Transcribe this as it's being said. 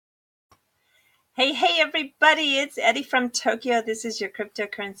Hey, everybody, it's Eddie from Tokyo. This is your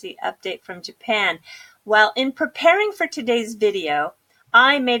cryptocurrency update from Japan. Well, in preparing for today's video,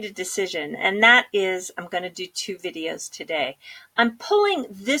 I made a decision, and that is I'm going to do two videos today. I'm pulling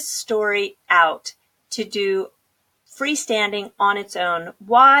this story out to do freestanding on its own.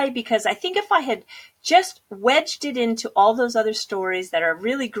 Why? Because I think if I had just wedged it into all those other stories that are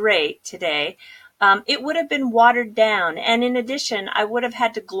really great today, it would have been watered down. And in addition, I would have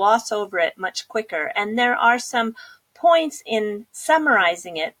had to gloss over it much quicker. And there are some points in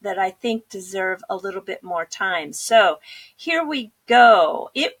summarizing it that I think deserve a little bit more time. So here we go.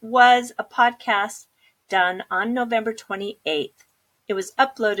 It was a podcast done on November 28th. It was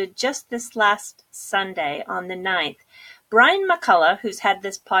uploaded just this last Sunday on the 9th. Brian McCullough, who's had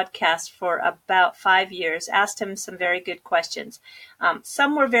this podcast for about 5 years, asked him some very good questions.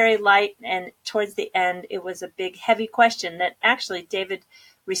 Some were very light, and towards the end, it was a big, heavy question that actually David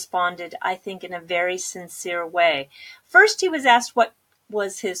responded, I think, in a very sincere way. First, he was asked what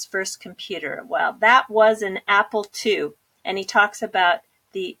was his first computer. Well, that was an Apple II, and he talks about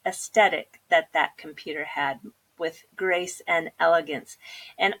the aesthetic that computer had with grace and elegance.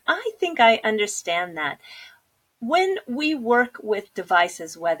 And I think I understand that. When we work with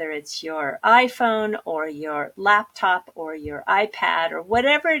devices, whether it's your iPhone or your laptop or your iPad or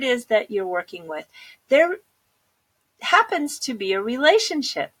whatever it is that you're working with, there happens to be a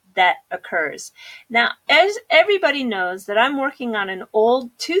relationship that occurs. Now, as everybody knows that I'm working on an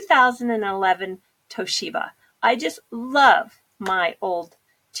old 2011 Toshiba. I just love my old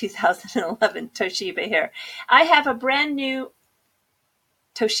 2011 Toshiba here. I have a brand new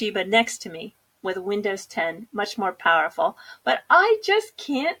Toshiba next to me with Windows 10, much more powerful, but I just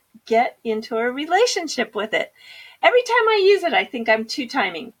can't get into a relationship with it. Every time I use it, I think I'm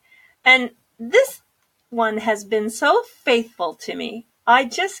two-timing. And this one has been so faithful to me, I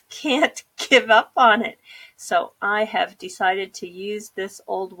just can't give up on it. So I have decided to use this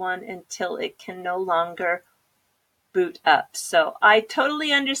old one until it can no longer boot up. So I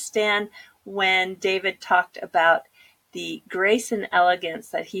totally understand when David talked about the grace and elegance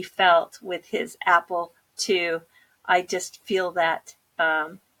that he felt with his Apple II. I just feel that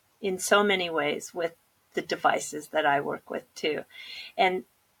in so many ways with the devices that I work with too. And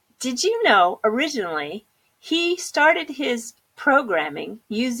did you know originally he started his programming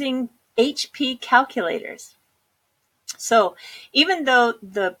using HP calculators? So even though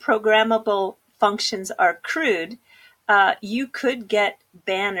the programmable functions are crude, you could get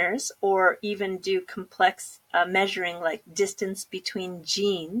banners or even do complex measuring like distance between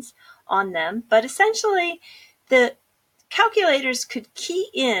genes on them. But essentially, the calculators could key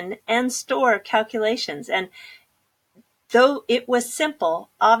in and store calculations. And though it was simple,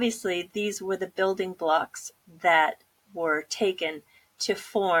 obviously these were the building blocks that were taken to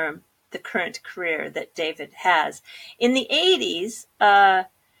form the current career that David has. In the 80s,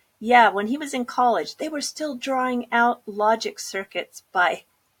 when he was in college, they were still drawing out logic circuits by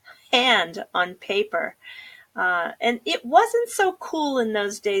hand on paper. And it wasn't so cool in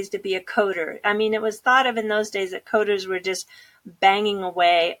those days to be a coder. I mean, it was thought of in those days that coders were just banging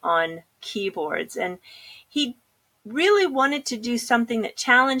away on keyboards. And he really wanted to do something that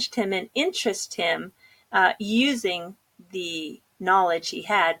challenged him and interested him using the knowledge he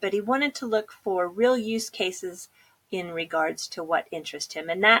had, but he wanted to look for real use cases in regards to what interests him.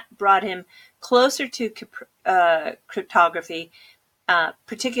 And that brought him closer to cryptography,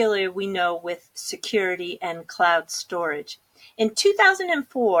 particularly we know with security and cloud storage. In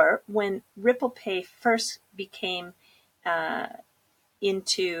 2004, when Ripple Pay first became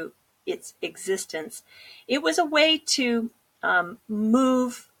into its existence, it was a way to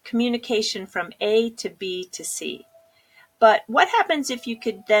move communication from A to B to C. But what happens if you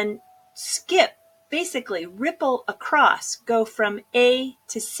could then skip, basically ripple across, go from A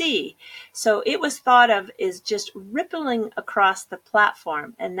to C? So it was thought of as just rippling across the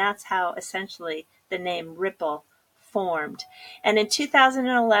platform, and that's how essentially the name Ripple formed. And in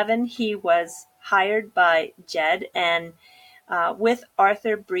 2011, he was hired by Jed, and with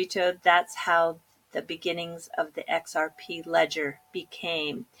Arthur Brito, that's how the beginnings of the XRP ledger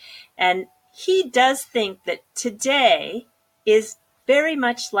became. And he does think that today is very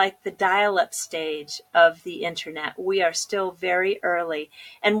much like the dial-up stage of the internet. We are still very early.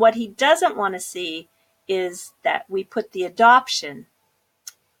 And what he doesn't want to see is that we put the adoption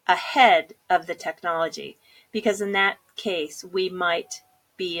ahead of the technology, because in that case, we might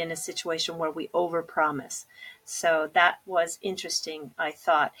be in a situation where we overpromise. So that was interesting, I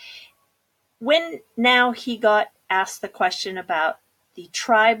thought. When now he got asked the question about the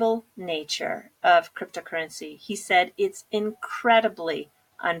tribal nature of cryptocurrency, he said it's incredibly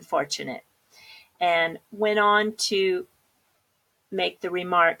unfortunate. and went on to make the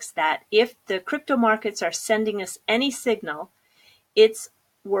remarks that if the crypto markets are sending us any signal,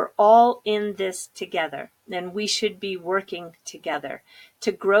 we're all in this together, and we should be working together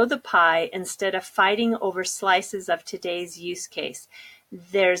to grow the pie instead of fighting over slices of today's use case.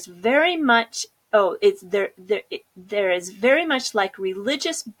 There's very much there is very much like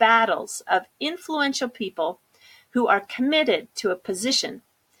religious battles of influential people who are committed to a position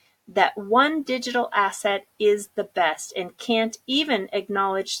that one digital asset is the best and can't even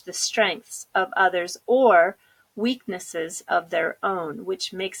acknowledge the strengths of others or weaknesses of their own,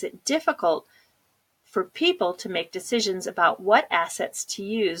 which makes it difficult for people to make decisions about what assets to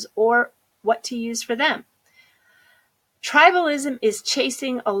use or what to use for them. Tribalism is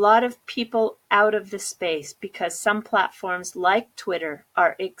chasing a lot of people out of the space because some platforms like Twitter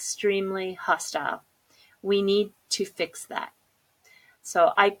are extremely hostile. We need to fix that.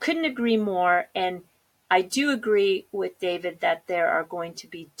 So I couldn't agree more, and I do agree with David that there are going to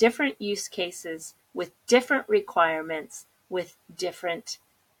be different use cases with different requirements, with different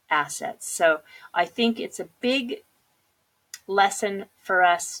assets. So I think it's a big lesson for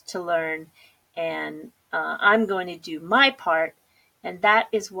us to learn, and I'm going to do my part, and that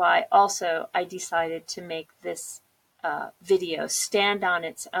is why also I decided to make this video stand on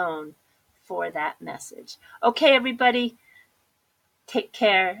its own for that message. Okay, everybody. Take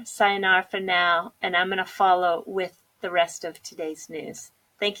care, sayonara for now, and I'm going to follow with the rest of today's news.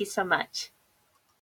 Thank you so much.